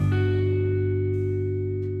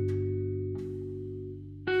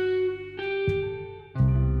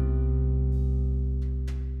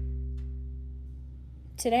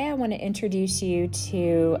Today I want to introduce you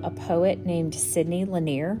to a poet named Sidney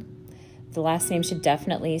Lanier. The last name should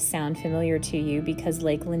definitely sound familiar to you because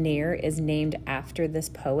Lake Lanier is named after this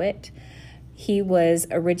poet. He was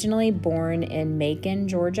originally born in Macon,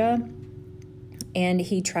 Georgia, and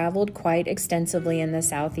he traveled quite extensively in the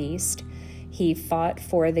Southeast. He fought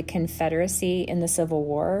for the Confederacy in the Civil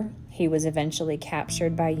War. He was eventually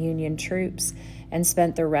captured by Union troops and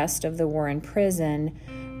spent the rest of the war in prison,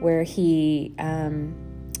 where he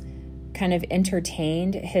kind of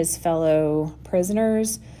entertained his fellow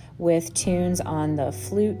prisoners with tunes on the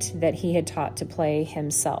flute that he had taught to play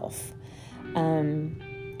himself.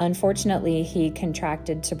 Unfortunately, he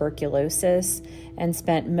contracted tuberculosis and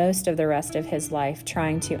spent most of the rest of his life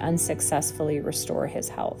trying to unsuccessfully restore his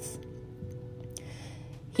health.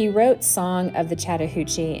 He wrote Song of the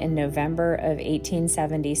Chattahochee in November of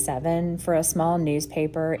 1877 for a small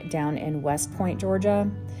newspaper down in West Point,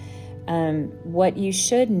 Georgia. What you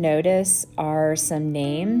should notice are some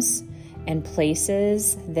names and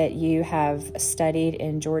places that you have studied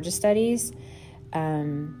in Georgia Studies.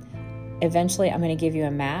 Eventually, I'm going to give you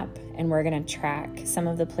a map, and we're going to track some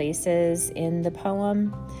of the places in the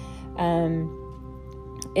poem.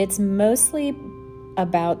 It's mostly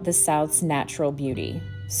about the South's natural beauty.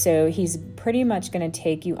 So he's pretty much going to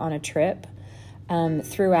take you on a trip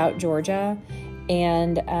throughout Georgia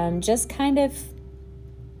and just kind of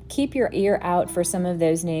keep your ear out for some of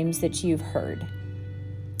those names that you've heard.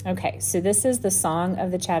 Okay, so this is the Song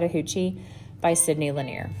of the Chattahochee by Sidney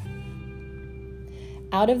Lanier.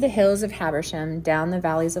 Out of the hills of Habersham, down the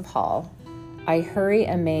valleys of Hall, I hurry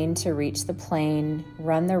amain to reach the plain,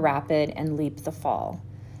 run the rapid and leap the fall.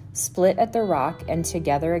 Split at the rock and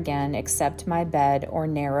together again, accept my bed or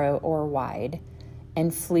narrow or wide,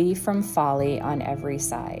 and flee from folly on every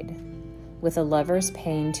side. With a lover's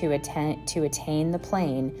pain to attain the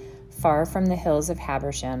plain, far from the hills of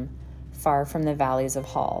Habersham, far from the valleys of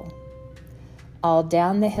Hall. All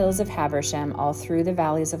down the hills of Habersham, all through the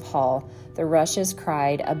valleys of Hall, the rushes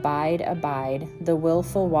cried, abide, abide. The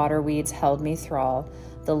willful water weeds held me thrall.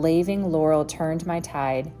 The laving laurel turned my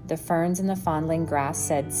tide. The ferns and the fondling grass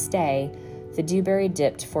said, stay. The dewberry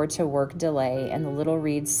dipped for to work delay, and the little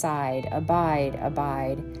reeds sighed, abide,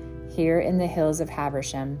 abide. Here in the hills of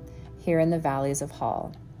Habersham, here in the valleys of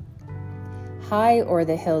Hall. High o'er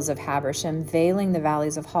the hills of Habersham, veiling the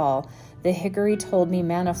valleys of Hall, the hickory told me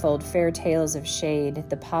manifold fair tales of shade.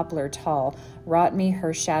 The poplar tall wrought me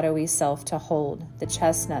her shadowy self to hold. The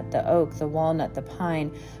chestnut, the oak, the walnut, the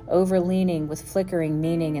pine, overleaning with flickering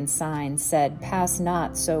meaning and sign, said, pass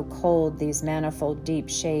not so cold these manifold deep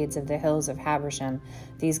shades of the hills of Habersham,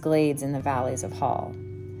 these glades in the valleys of Hall.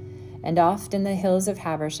 And oft in the hills of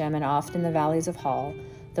Habersham, and oft in the valleys of Hall,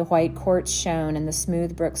 the white courts shone, and the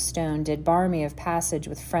smooth brook stone did bar me of passage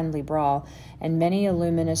with friendly brawl, and many a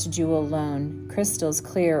luminous jewel lone, crystals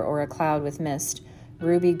clear or a cloud with mist,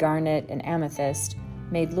 ruby, garnet, and amethyst,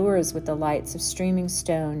 made lures with the lights of streaming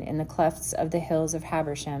stone in the clefts of the hills of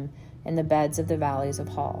Habersham, in the beds of the valleys of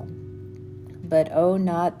Hall. But oh,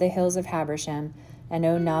 not the hills of Habersham, and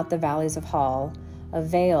oh, not the valleys of Hall, a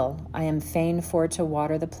veil I am fain for to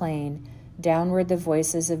water the plain. Downward the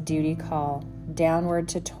voices of duty call, downward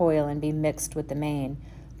to toil and be mixed with the main.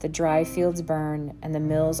 The dry fields burn, and the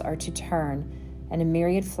mills are to turn, and a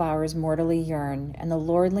myriad flowers mortally yearn, and the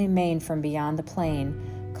lordly main from beyond the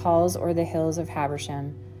plain calls o'er the hills of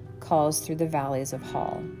Habersham, calls through the valleys of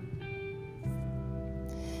Hall.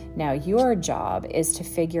 Now, your job is to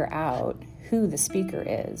figure out who the speaker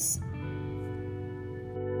is.